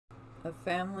A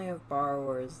family of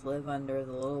borrowers live under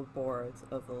the little boards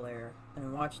of the lair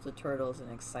and watch the turtles in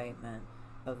excitement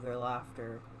of their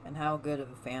laughter and how good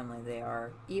of a family they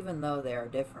are, even though they are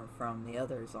different from the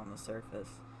others on the surface.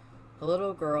 The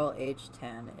little girl, aged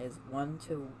 10, is one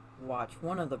to watch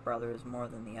one of the brothers more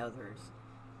than the others,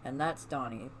 and that's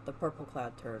Donnie, the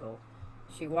purple-clad turtle.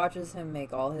 She watches him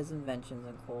make all his inventions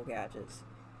and cool gadgets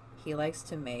he likes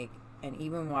to make, and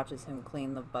even watches him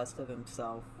clean the bust of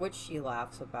himself, which she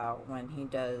laughs about when he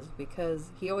does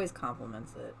because he always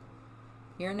compliments it.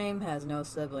 Your Name has no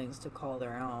siblings to call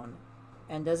their own,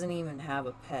 and doesn't even have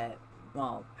a pet.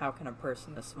 Well, how can a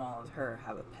person as small as her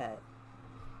have a pet?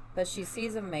 But she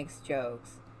sees him makes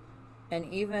jokes, and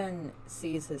even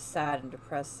sees his sad and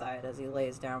depressed side as he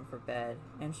lays down for bed,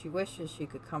 and she wishes she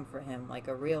could comfort him like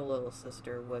a real little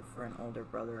sister would for an older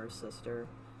brother or sister.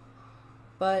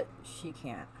 But she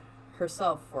can't.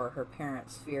 Herself, for her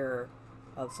parents' fear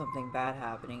of something bad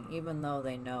happening, even though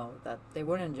they know that they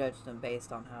wouldn't judge them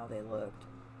based on how they looked.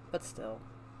 But still.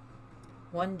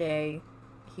 One day,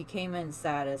 he came in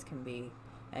sad as can be,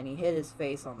 and he hid his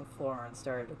face on the floor and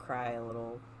started to cry a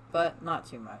little, but not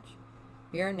too much.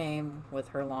 Your Name, with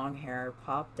her long hair,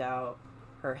 popped out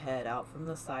her head out from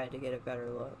the side to get a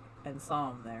better look, and saw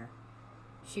him there.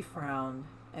 She frowned,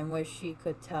 and wished she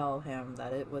could tell him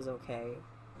that it was okay,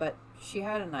 but she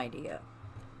had an idea.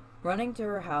 Running to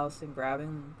her house and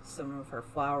grabbing some of her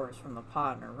flowers from the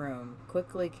pot in her room,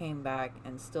 quickly came back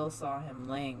and still saw him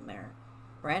laying there,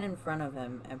 ran in front of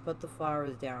him and put the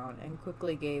flowers down and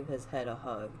quickly gave his head a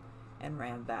hug, and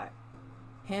ran back.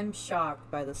 Him,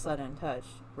 shocked by the sudden touch,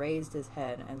 raised his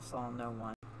head and saw no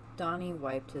one. Donnie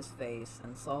wiped his face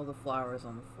and saw the flowers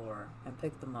on the floor, and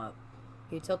picked them up.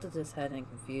 He tilted his head in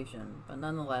confusion, but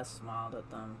nonetheless smiled at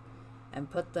them, and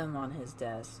put them on his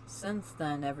desk. Since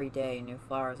then, every day new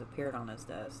flowers appeared on his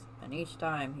desk, and each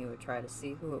time he would try to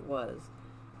see who it was,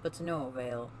 but to no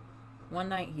avail. One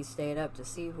night he stayed up to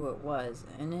see who it was,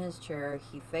 and in his chair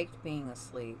he faked being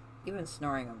asleep, even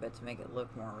snoring a bit to make it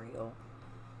look more real.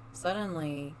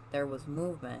 Suddenly there was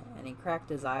movement, and he cracked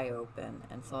his eye open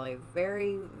and saw a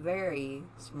very, very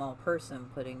small person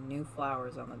putting new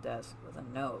flowers on the desk with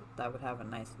a note that would have a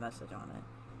nice message on it.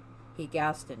 He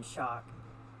gasped in shock,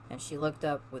 and she looked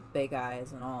up with big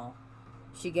eyes and all.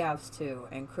 She gasped too,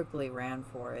 and quickly ran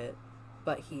for it,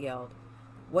 but he yelled,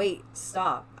 "Wait,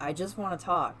 stop, I just want to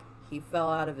talk." He fell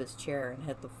out of his chair and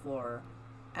hit the floor.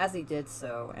 As he did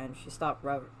so, and she stopped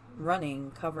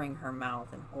running, covering her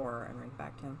mouth in horror, and ran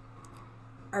back to him.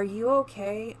 "Are you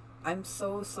okay? I'm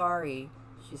so sorry."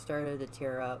 She started to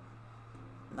tear up.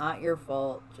 "Not your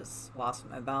fault, just lost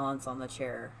my balance on the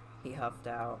chair," he huffed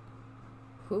out.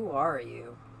 "Who are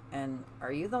you? And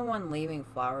are you the one leaving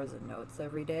flowers and notes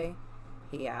every day?"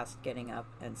 he asked, getting up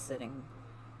and sitting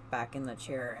back in the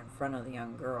chair in front of the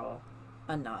young girl.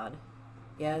 A nod.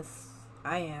 "Yes,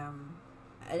 I am.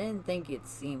 I didn't think you'd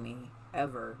see me,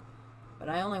 ever, but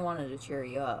I only wanted to cheer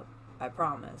you up. I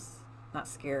promise. Not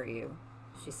scare you,"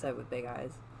 she said with big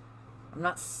eyes. "I'm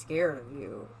not scared of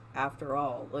you. After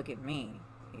all, look at me,"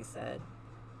 he said.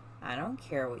 "I don't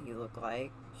care what you look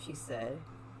like," she said.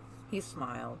 He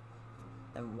smiled.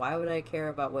 "Then why would I care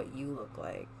about what you look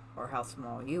like, or how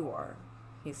small you are?"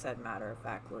 he said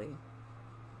matter-of-factly.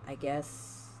 "I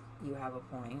guess you have a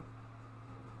point,"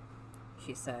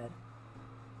 she said.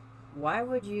 "Why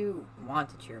would you want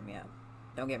to cheer me up?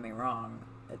 Don't get me wrong,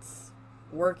 it's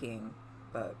working,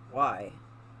 but why?"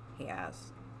 he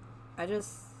asked. "I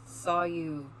just saw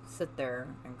you sit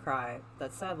there and cry,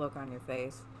 that sad look on your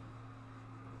face,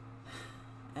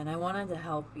 and I wanted to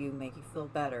help you, make you feel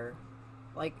better,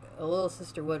 like a little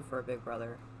sister would for a big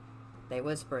brother." They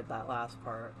whispered that last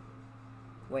part.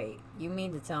 "Wait, you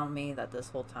mean to tell me that this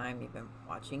whole time you've been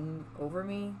watching over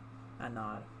me?" I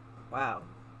nod. "Wow,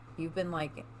 you've been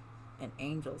like an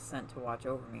angel sent to watch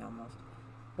over me almost."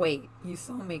 "Wait, you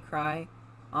saw me cry?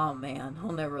 Oh man,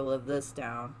 I'll never live this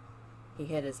down." He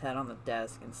hit his head on the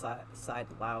desk and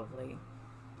sighed loudly.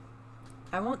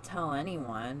 "I won't tell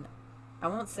anyone. I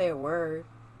won't say a word.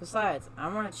 Besides,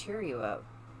 I want to cheer you up,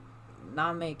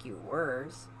 not make you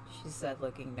worse," she said,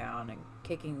 looking down and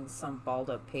kicking some balled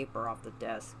up paper off the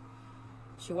desk.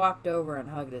 She walked over and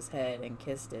hugged his head and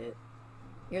kissed it.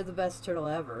 "You're the best turtle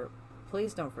ever.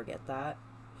 Please don't forget that,"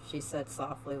 she said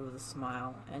softly with a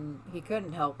smile, and he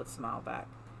couldn't help but smile back.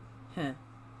 "Heh,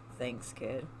 thanks,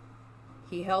 kid."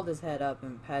 He held his head up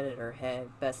and petted her head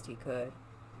best he could.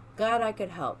 "Glad I could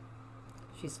help."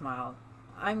 She smiled.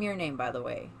 "I'm Your Name, by the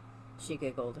way," she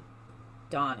giggled.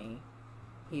 "Donnie,"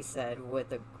 he said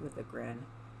with a grin.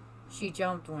 She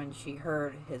jumped when she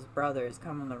heard his brothers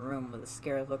come in the room with a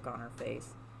scared look on her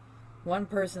face. One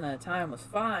person at a time was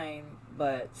fine,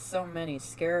 but so many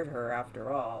scared her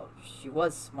after all. She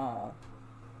was small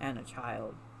and a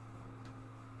child.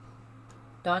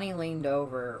 Donnie leaned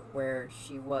over where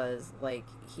she was like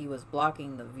he was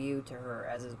blocking the view to her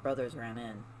as his brothers ran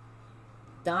in.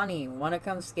 Donnie, wanna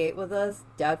come skate with us?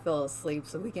 Dad fell asleep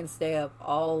so we can stay up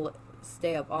all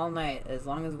night as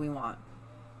long as we want,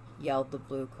 yelled the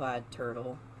blue-clad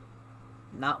turtle.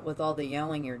 Not with all the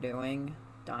yelling you're doing,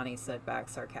 Donnie said back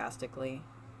sarcastically.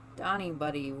 Donnie,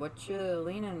 buddy, what you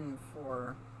leaning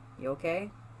for? You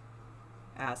okay?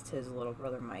 Asked his little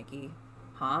brother Mikey.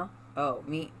 Huh? Oh,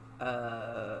 me,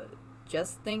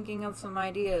 just thinking of some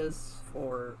ideas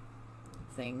for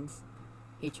things.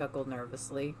 He chuckled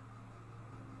nervously.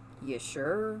 You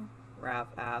sure? Raph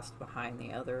asked behind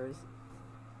the others.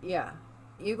 Yeah,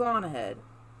 you go on ahead.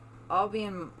 I'll be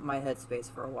in my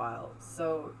headspace for a while,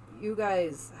 so you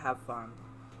guys have fun,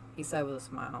 he said with a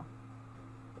smile.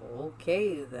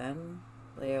 Okay, then,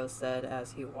 Leo said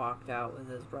as he walked out with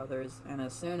his brothers, and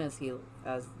as soon as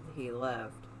he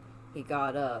left, he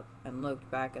got up and looked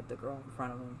back at the girl in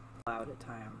front of him. Loud at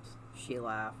times, she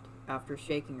laughed, after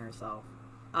shaking herself.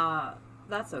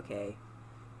 That's okay.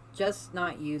 Just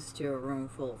not used to a room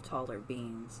full of taller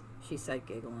beings, she said,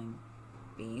 giggling.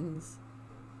 Beings?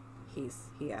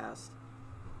 He asked.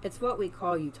 It's what we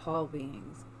call you tall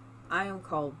beings. I am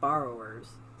called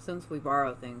borrowers, since we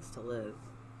borrow things to live,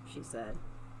 she said.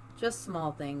 Just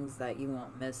small things that you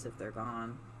won't miss if they're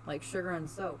gone, like sugar and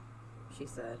soap, she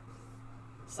said.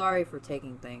 Sorry for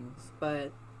taking things,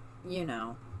 but, you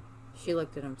know. She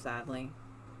looked at him sadly.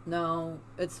 No,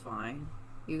 it's fine.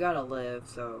 You gotta live,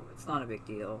 so it's not a big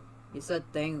deal. You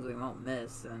said things we won't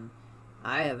miss, and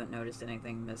I haven't noticed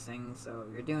anything missing, so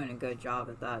you're doing a good job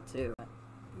at that, too.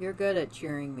 You're good at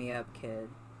cheering me up, kid.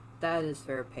 That is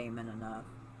fair payment enough.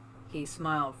 He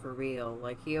smiled for real,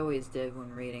 like he always did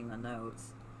when reading the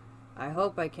notes. I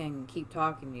hope I can keep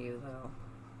talking to you, though,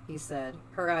 he said.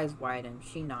 Her eyes widened.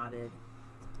 She nodded.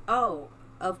 Oh,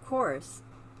 of course.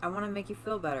 I want to make you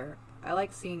feel better. I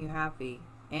like seeing you happy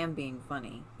and being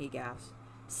funny, he gasped.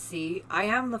 See, I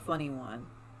am the funny one.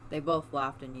 They both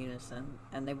laughed in unison,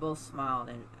 and they both smiled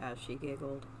as she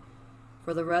giggled.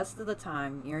 For the rest of the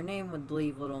time, Your Name would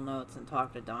leave little notes and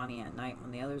talk to Donnie at night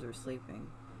when the others were sleeping.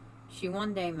 She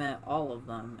one day met all of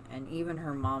them, and even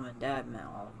her mom and dad met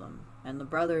all of them, and the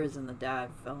brothers and the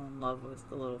dad fell in love with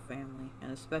the little family,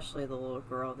 and especially the little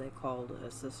girl they called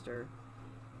a sister.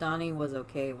 Donnie was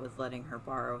okay with letting her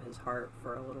borrow his heart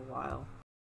for a little while.